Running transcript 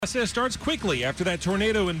Process starts quickly after that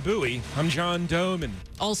tornado in Bowie. I'm John Doman.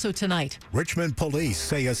 Also tonight, Richmond police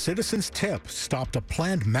say a citizen's tip stopped a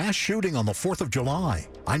planned mass shooting on the 4th of July.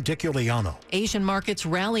 I'm Dick Iuliano. Asian markets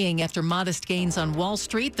rallying after modest gains on Wall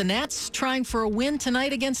Street. The Nats trying for a win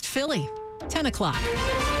tonight against Philly. 10 o'clock.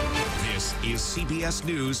 This is CBS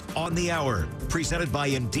News on the Hour, presented by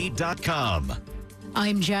Indeed.com.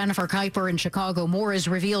 I'm Jennifer Kuiper in Chicago. More is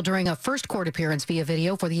revealed during a first court appearance via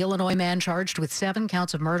video for the Illinois man charged with 7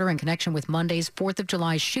 counts of murder in connection with Monday's 4th of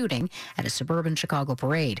July shooting at a suburban Chicago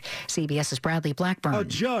parade. CBS's Bradley Blackburn. A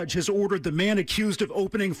judge has ordered the man accused of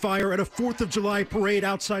opening fire at a 4th of July parade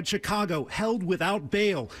outside Chicago held without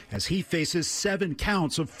bail as he faces 7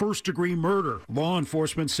 counts of first-degree murder. Law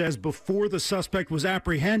enforcement says before the suspect was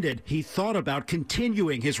apprehended, he thought about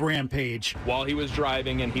continuing his rampage. While he was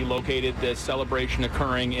driving and he located this celebration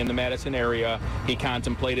occurring in the Madison area, he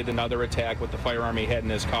contemplated another attack with the firearm he had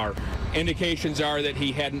in his car. Indications are that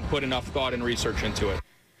he hadn't put enough thought and research into it.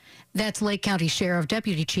 That's Lake County Sheriff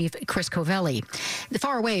Deputy Chief Chris Covelli.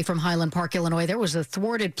 Far away from Highland Park, Illinois, there was a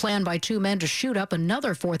thwarted plan by 2 men to shoot up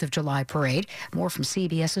another 4th of July parade. More from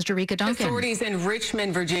CBS's Jerika Duncan. Authorities in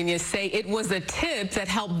Richmond, Virginia say it was a tip that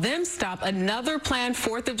helped them stop another planned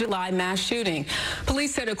 4th of July mass shooting.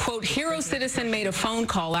 Police said a, quote, hero citizen made a phone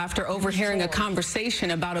call after overhearing a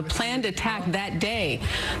conversation about a planned attack that day.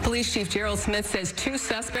 Police Chief Gerald Smith says 2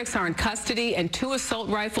 suspects are in custody and 2 assault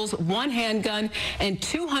rifles, 1 handgun, and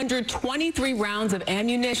 223 rounds of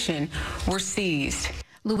ammunition were seized.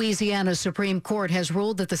 Louisiana's Supreme Court has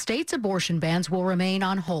ruled that the state's abortion bans will remain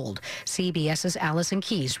on hold. CBS's Allison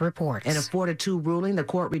Keyes reports. In a 4-2 ruling, the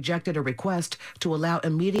court rejected a request to allow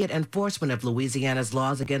immediate enforcement of Louisiana's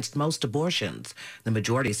laws against most abortions. The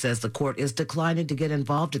majority says the court is declining to get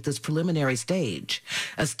involved at this preliminary stage.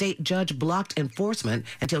 A state judge blocked enforcement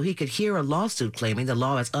until he could hear a lawsuit claiming the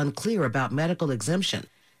law is unclear about medical exemption.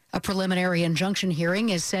 A preliminary injunction hearing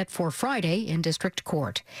is set for Friday in district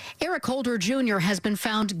court. Eric Holder Jr. has been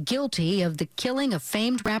found guilty of the killing of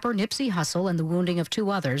famed rapper Nipsey Hussle and the wounding of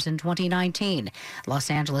 2 others in 2019.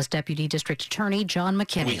 Los Angeles Deputy District Attorney John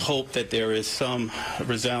McKinney. We hope that there is some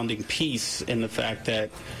resounding peace in the fact that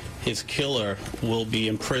his killer will be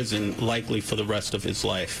in prison likely for the rest of his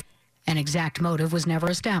life. An exact motive was never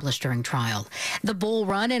established during trial. The Bull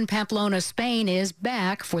Run in Pamplona, Spain is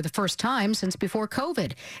back for the first time since before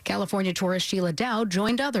COVID. California tourist Sheila Dowd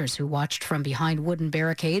joined others who watched from behind wooden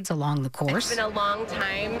barricades along the course. It's been a long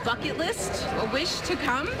time bucket list, a wish to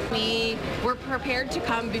come. We were prepared to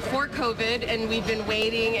come before COVID, and we've been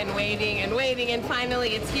waiting and waiting and waiting, and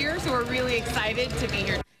finally it's here, so we're really excited to be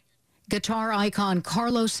here. Guitar icon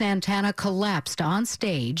Carlos Santana collapsed on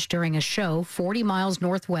stage during a show 40 miles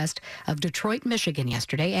northwest of Detroit, Michigan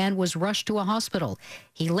yesterday and was rushed to a hospital.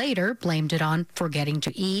 He later blamed it on forgetting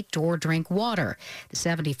to eat or drink water. The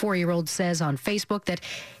 74-year-old says on Facebook that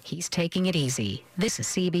he's taking it easy. This is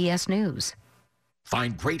CBS News.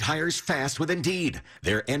 Find great hires fast with Indeed.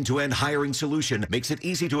 Their end-to-end hiring solution makes it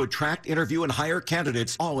easy to attract, interview, and hire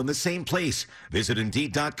candidates all in the same place. Visit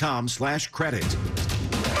Indeed.com/credit.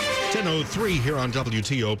 10:03 here on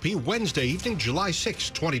WTOP, Wednesday evening, July 6,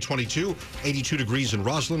 2022, 82 degrees in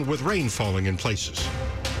Roslyn with rain falling in places.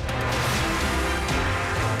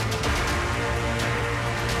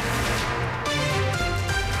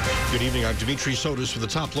 Good evening, I'm Dimitri Sotis with the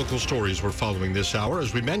top local stories we're following this hour.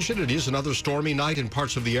 As we mentioned, it is another stormy night in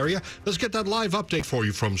parts of the area. Let's get that live update for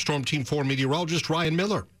you from Storm Team 4 meteorologist Ryan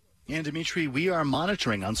Miller. And Dimitri, we are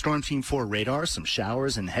monitoring on Storm Team 4 radar some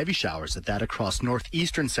showers and heavy showers at that across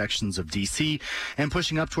northeastern sections of D.C. and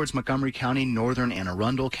pushing up towards Montgomery County, northern Anne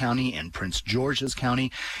Arundel County, and Prince George's County.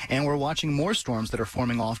 And we're watching more storms that are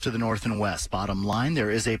forming off to the north and west. Bottom line,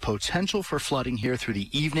 there is a potential for flooding here through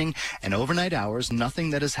the evening and overnight hours.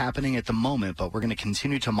 Nothing that is happening at the moment, but we're going to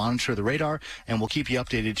continue to monitor the radar, and we'll keep you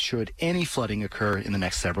updated should any flooding occur in the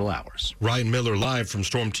next several hours. Ryan Miller live from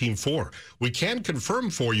Storm Team 4. We can confirm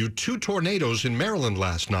for you 2 tornadoes in Maryland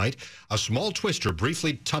last night. A small twister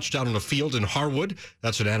briefly touched down in a field in Harwood.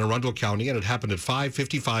 That's in Anne Arundel County, and it happened at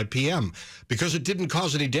 5:55 p.m. Because it didn't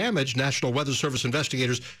cause any damage, National Weather Service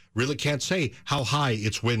investigators really can't say how high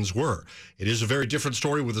its winds were. It is a very different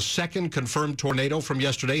story with a second confirmed tornado from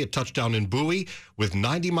yesterday. It touched down in Bowie with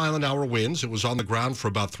 90-mile-an-hour winds. It was on the ground for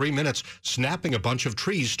about 3 minutes, snapping a bunch of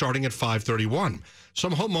trees starting at 5:31.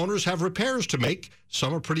 Some homeowners have repairs to make.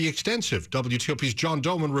 Some are pretty extensive. WTOP's John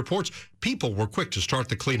Doman reports people were quick to start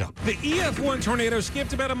the cleanup. The EF1 tornado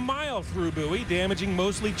skipped about a mile through Bowie, damaging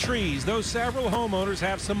mostly trees, though several homeowners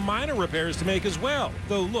have some minor repairs to make as well.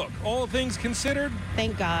 Though, look, all things considered,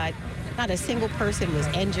 thank God, not a single person was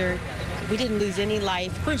injured. We didn't lose any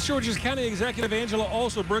life. Prince George's County Executive Angela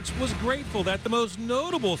Alsobrooks was grateful that the most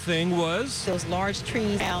notable thing was those large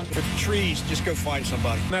trees down. With the trees, just go find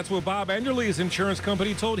somebody. And that's what Bob Enderle's insurance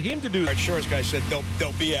company told him to do. Our insurance guy said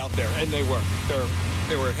they'll be out there, and they were.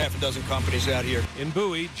 There were half a dozen companies out here. In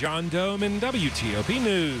Bowie, John Dome WTOP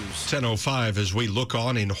News. 10:05 as we look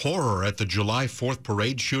on in horror at the July 4th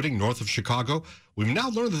parade shooting north of Chicago. We've now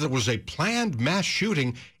learned that there was a planned mass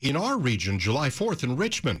shooting in our region July 4th in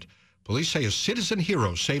Richmond. Police say a citizen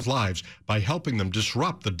hero saved lives by helping them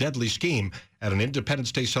disrupt the deadly scheme at an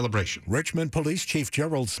Independence Day celebration. Richmond Police Chief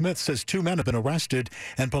Gerald Smith says 2 men have been arrested,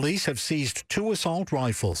 and police have seized 2 assault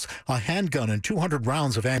rifles, a handgun, and 200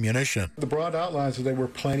 rounds of ammunition. The broad outlines are they were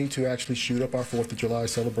planning to actually shoot up our 4th of July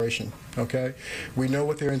celebration, okay? We know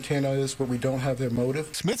what their intent is, but we don't have their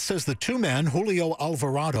motive. Smith says the 2 men, Julio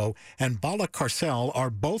Alvarado and Bala Carcel,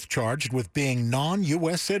 are both charged with being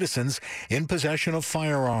non-U.S. citizens in possession of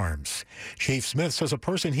firearms. Chief Smith says a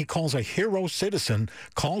person he calls a hero citizen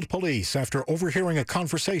called police after overhearing a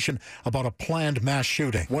conversation about a planned mass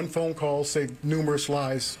shooting. One phone call saved numerous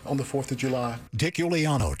lives on the 4th of July. Dick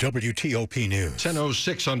Uliano, WTOP News.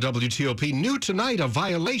 10:06 on WTOP. New tonight, a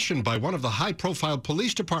violation by one of the high-profile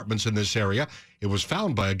police departments in this area. It was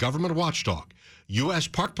found by a government watchdog. U.S.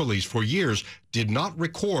 Park Police for years did not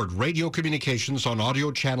record radio communications on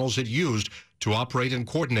audio channels it used to operate and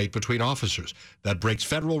coordinate between officers. That breaks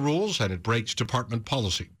federal rules and it breaks department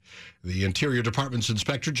policy. The Interior Department's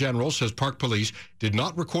Inspector General says Park Police did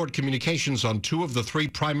not record communications on 2 of the 3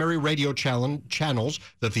 primary radio channels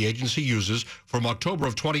that the agency uses from October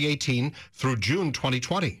of 2018 through June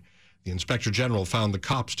 2020. The Inspector General found the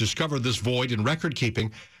cops discovered this void in record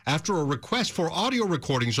keeping after a request for audio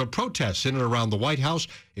recordings of protests in and around the White House,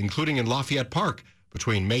 including in Lafayette Park,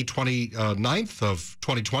 between May 29th of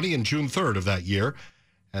 2020 and June 3rd of that year.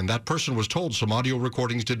 And that person was told some audio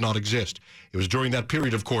recordings did not exist. It was during that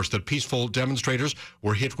period, of course, that peaceful demonstrators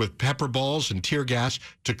were hit with pepper balls and tear gas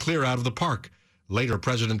to clear out of the park. Later,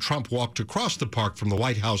 President Trump walked across the park from the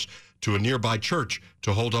White House to a nearby church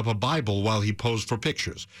to hold up a Bible while he posed for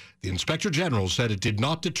pictures. The Inspector General said it did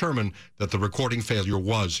not determine that the recording failure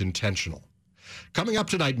was intentional. Coming up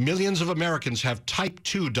tonight, millions of Americans have type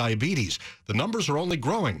 2 diabetes. The numbers are only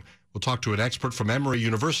growing. We'll talk to an expert from Emory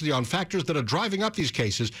University on factors that are driving up these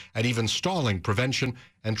cases and even stalling prevention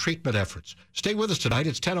and treatment efforts. Stay with us tonight.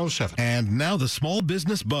 It's 10:07. And now the Small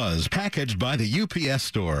Business Buzz, packaged by the UPS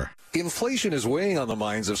Store. Inflation is weighing on the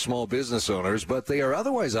minds of small business owners, but they are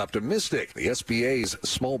otherwise optimistic. The SBA's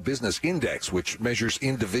Small Business Index, which measures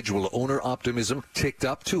individual owner optimism, ticked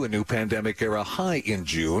up to a new pandemic-era high in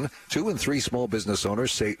June. 2 in 3 small business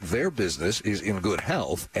owners say their business is in good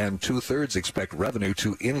health, and 2/3 expect revenue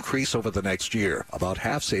to increase over the next year. About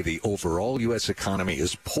half say the overall U.S. economy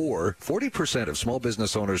is poor. 40% of small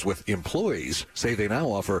business owners with employees say they now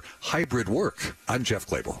offer hybrid work. I'm Jeff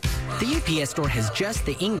Clable. The UPS Store has just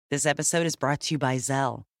the English. This episode is brought to you by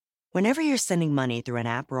Zelle. Whenever you're sending money through an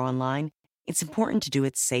app or online, it's important to do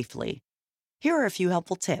it safely. Here are a few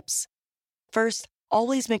helpful tips. First,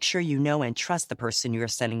 always make sure you know and trust the person you are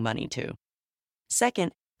sending money to.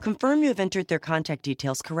 Second, confirm you have entered their contact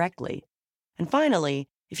details correctly. And finally,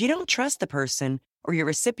 if you don't trust the person or your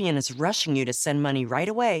recipient is rushing you to send money right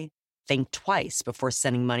away, think twice before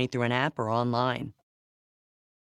sending money through an app or online.